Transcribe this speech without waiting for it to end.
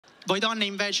Voi donne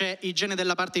invece igiene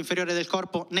della parte inferiore del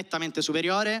corpo nettamente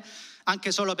superiore,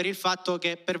 anche solo per il fatto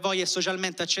che per voi è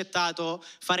socialmente accettato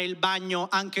fare il bagno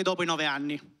anche dopo i 9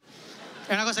 anni.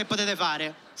 È una cosa che potete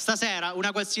fare. Stasera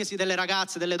una qualsiasi delle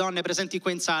ragazze, delle donne presenti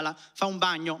qua in sala, fa un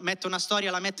bagno, mette una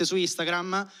storia, la mette su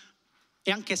Instagram,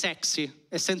 è anche sexy,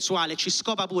 è sensuale, ci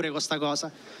scopa pure con sta cosa.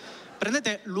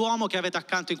 Prendete l'uomo che avete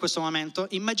accanto in questo momento,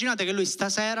 immaginate che lui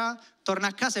stasera torna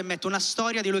a casa e mette una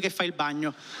storia di lui che fa il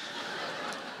bagno.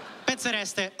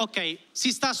 Pensereste, ok,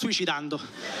 si sta suicidando.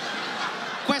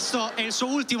 Questo è il suo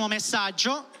ultimo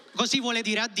messaggio, così vuole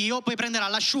dire addio, poi prenderà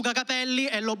l'asciugacapelli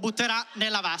e lo butterà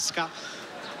nella vasca.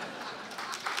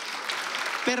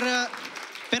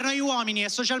 Per noi uomini è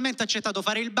socialmente accettato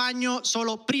fare il bagno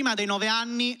solo prima dei 9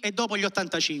 anni e dopo gli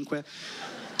 85.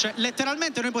 Cioè,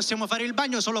 letteralmente noi possiamo fare il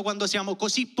bagno solo quando siamo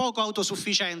così poco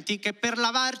autosufficienti che per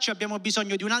lavarci abbiamo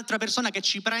bisogno di un'altra persona che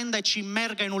ci prenda e ci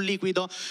immerga in un liquido